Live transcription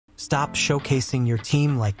Stop showcasing your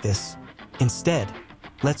team like this. Instead,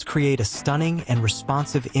 let's create a stunning and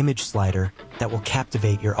responsive image slider that will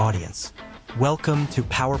captivate your audience. Welcome to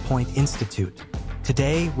PowerPoint Institute.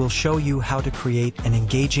 Today, we'll show you how to create an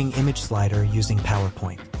engaging image slider using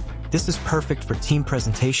PowerPoint. This is perfect for team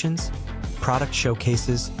presentations, product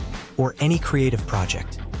showcases, or any creative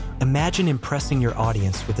project. Imagine impressing your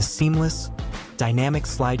audience with a seamless, dynamic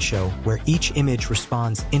slideshow where each image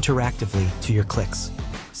responds interactively to your clicks.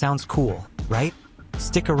 Sounds cool, right?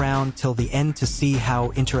 Stick around till the end to see how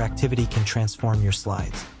interactivity can transform your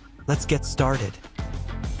slides. Let's get started.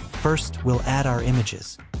 First, we'll add our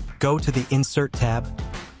images. Go to the Insert tab,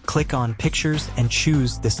 click on Pictures and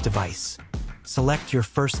choose this device. Select your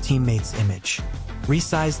first teammate's image.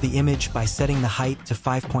 Resize the image by setting the height to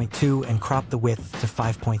 5.2 and crop the width to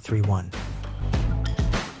 5.31.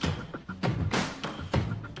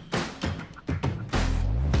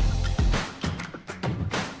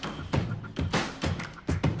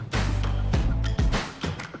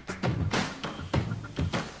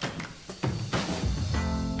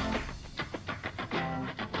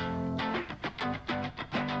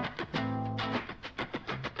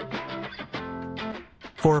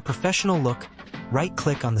 For a professional look,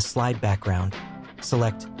 right-click on the slide background,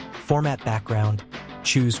 select Format Background,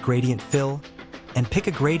 choose Gradient Fill, and pick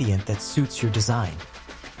a gradient that suits your design.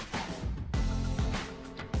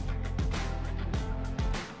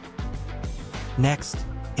 Next,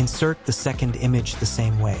 insert the second image the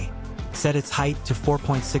same way. Set its height to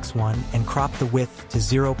 4.61 and crop the width to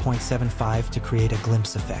 0.75 to create a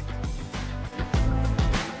glimpse effect.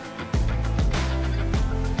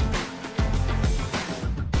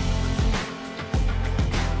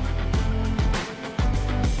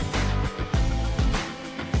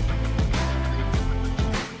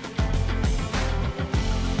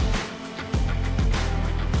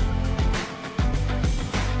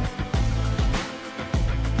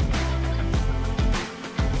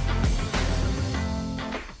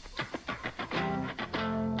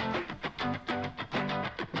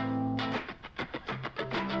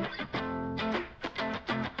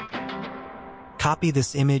 Copy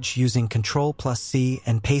this image using Ctrl+C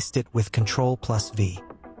and paste it with Ctrl+V.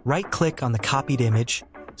 Right-click on the copied image,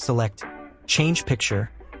 select Change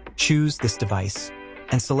Picture, choose this device,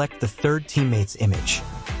 and select the third teammate's image.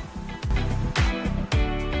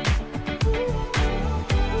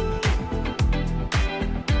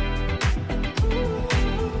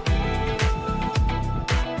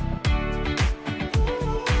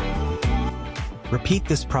 Repeat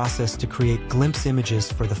this process to create glimpse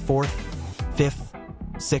images for the fourth, 5th,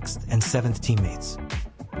 6th, and 7th teammates.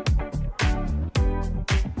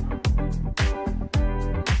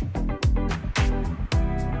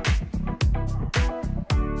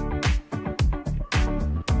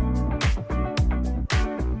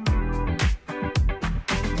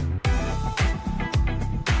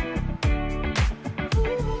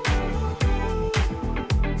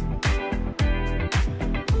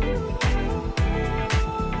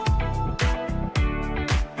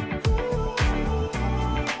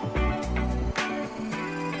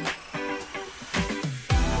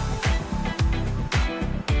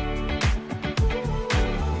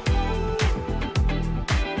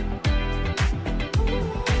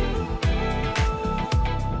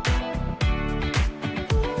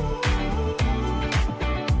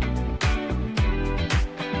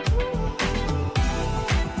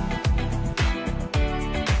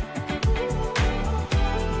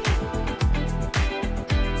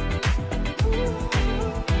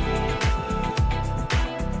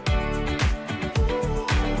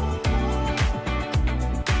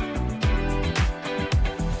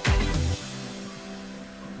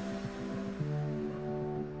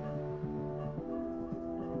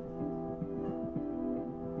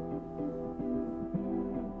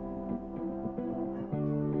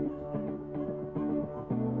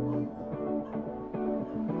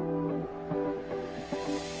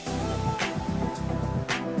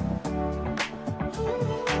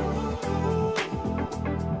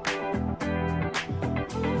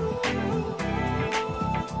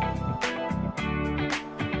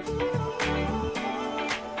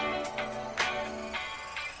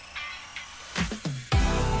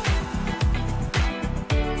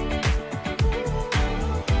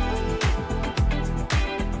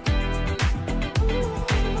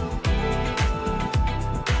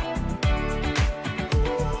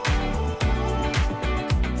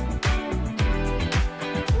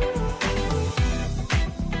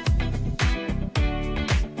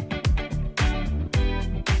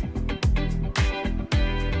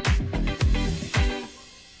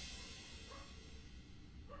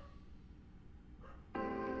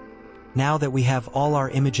 Now that we have all our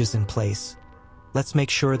images in place, let's make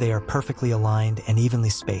sure they are perfectly aligned and evenly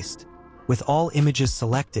spaced. With all images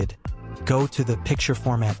selected, go to the Picture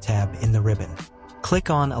Format tab in the ribbon. Click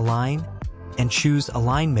on Align and choose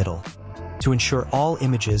Align Middle to ensure all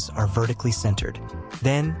images are vertically centered.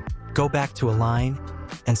 Then, go back to Align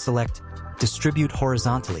and select Distribute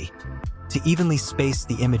Horizontally to evenly space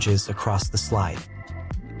the images across the slide.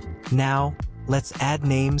 Now, let's add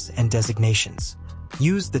names and designations.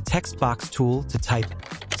 Use the text box tool to type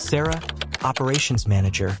Sarah, Operations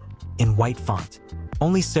Manager, in white font.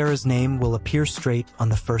 Only Sarah's name will appear straight on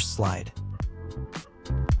the first slide.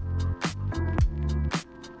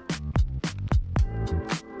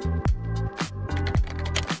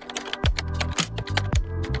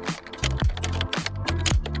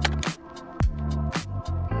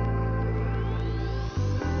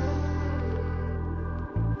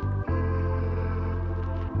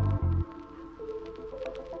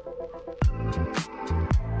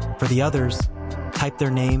 For the others, type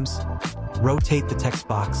their names, rotate the text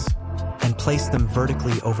box, and place them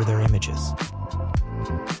vertically over their images.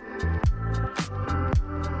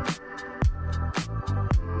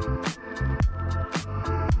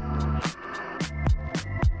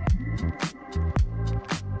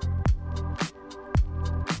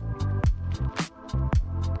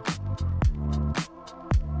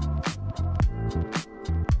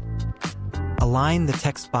 Align the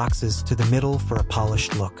text boxes to the middle for a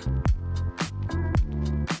polished look.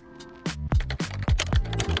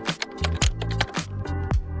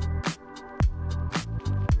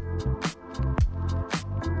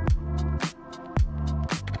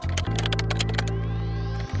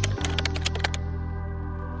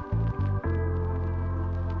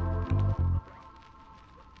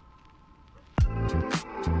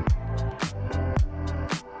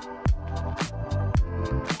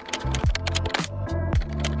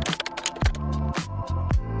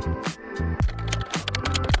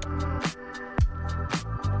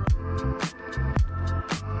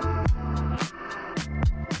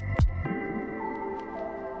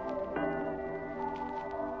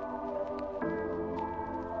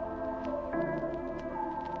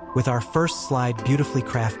 With our first slide beautifully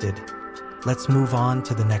crafted, let's move on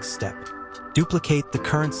to the next step. Duplicate the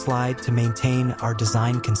current slide to maintain our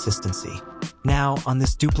design consistency. Now, on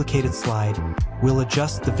this duplicated slide, we'll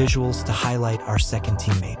adjust the visuals to highlight our second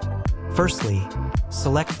teammate. Firstly,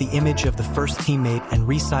 select the image of the first teammate and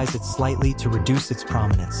resize it slightly to reduce its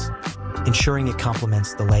prominence, ensuring it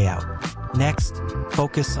complements the layout. Next,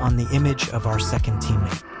 focus on the image of our second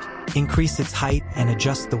teammate. Increase its height and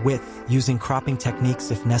adjust the width using cropping techniques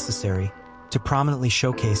if necessary to prominently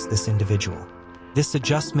showcase this individual. This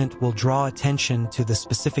adjustment will draw attention to the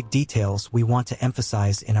specific details we want to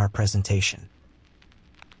emphasize in our presentation.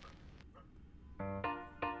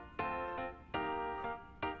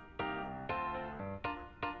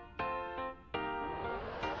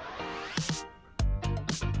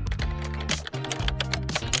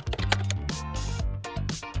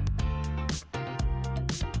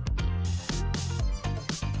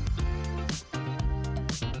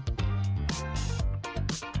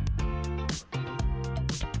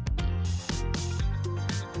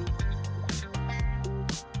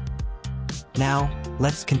 Now,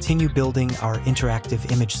 let's continue building our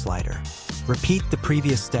interactive image slider. Repeat the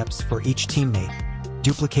previous steps for each teammate,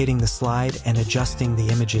 duplicating the slide and adjusting the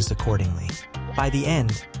images accordingly. By the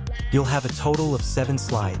end, you'll have a total of 7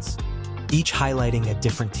 slides, each highlighting a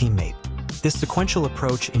different teammate. This sequential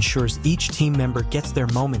approach ensures each team member gets their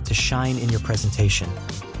moment to shine in your presentation,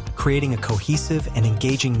 creating a cohesive and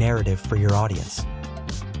engaging narrative for your audience.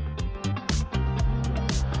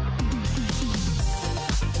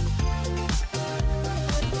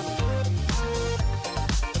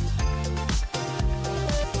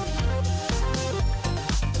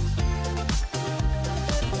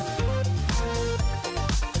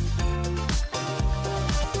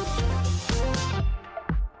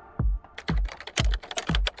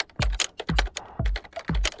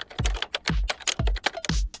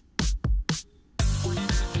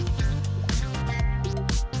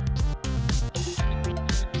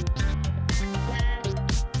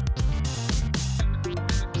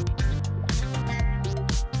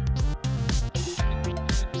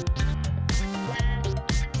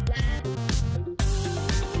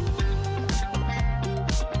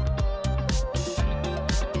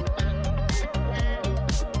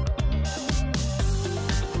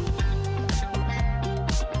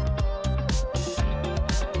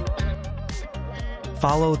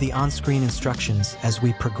 Follow the on-screen instructions as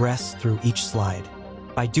we progress through each slide.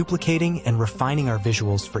 By duplicating and refining our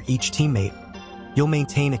visuals for each teammate, You'll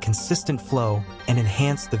maintain a consistent flow and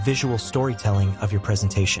enhance the visual storytelling of your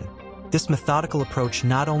presentation. This methodical approach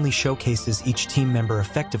not only showcases each team member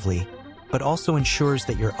effectively, but also ensures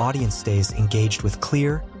that your audience stays engaged with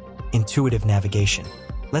clear, intuitive navigation.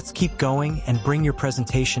 Let's keep going and bring your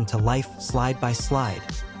presentation to life slide by slide.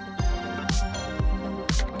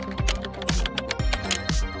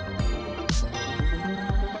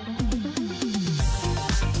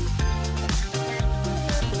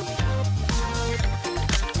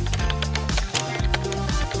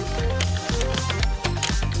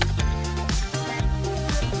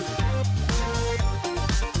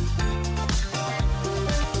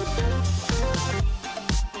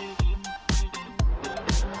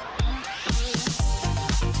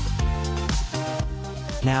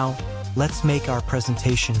 Now, let's make our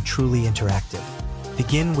presentation truly interactive.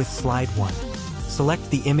 Begin with slide 1. Select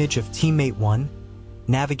the image of teammate 1,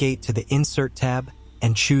 navigate to the Insert tab,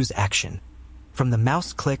 and choose Action. From the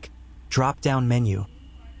mouse click drop-down menu,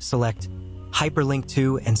 select Hyperlink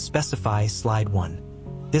to and specify slide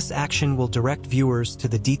 1. This action will direct viewers to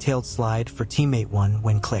the detailed slide for teammate 1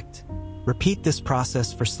 when clicked. Repeat this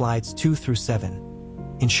process for slides 2 through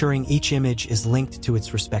 7, ensuring each image is linked to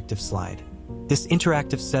its respective slide. This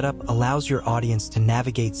interactive setup allows your audience to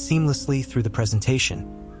navigate seamlessly through the presentation,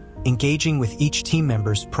 engaging with each team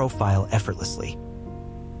member's profile effortlessly.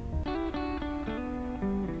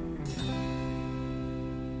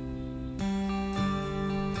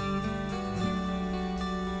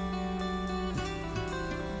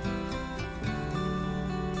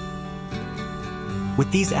 With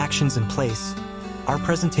these actions in place, our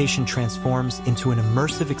presentation transforms into an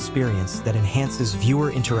immersive experience that enhances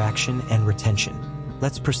viewer interaction and retention.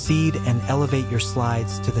 Let's proceed and elevate your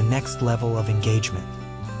slides to the next level of engagement.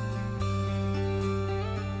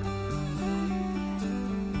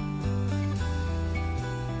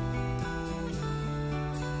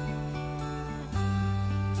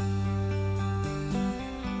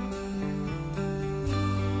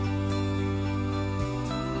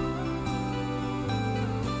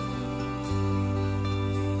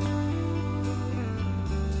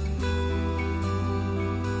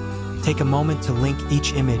 Take a moment to link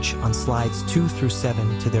each image on slides 2 through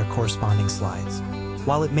 7 to their corresponding slides.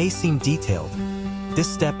 While it may seem detailed,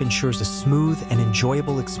 this step ensures a smooth and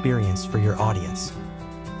enjoyable experience for your audience.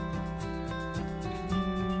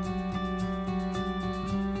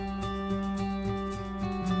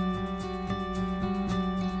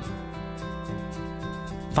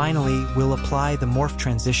 Finally, we'll apply the Morph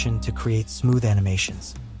transition to create smooth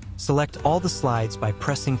animations. Select all the slides by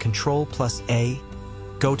pressing Ctrl+A,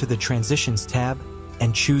 go to the Transitions tab,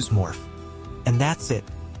 and choose Morph. And that's it.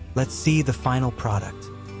 Let's see the final product.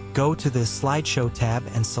 Go to the Slideshow tab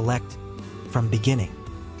and select From Beginning.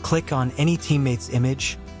 Click on any teammate's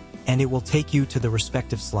image, and it will take you to the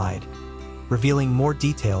respective slide, revealing more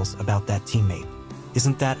details about that teammate.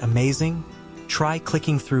 Isn't that amazing? Try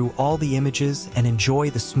clicking through all the images and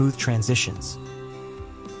enjoy the smooth transitions.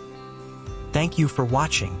 Thank you for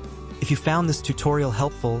watching. If you found this tutorial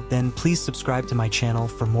helpful, then please subscribe to my channel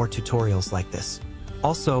for more tutorials like this.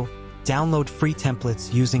 Also, download free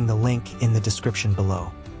templates using the link in the description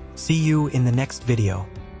below. See you in the next video.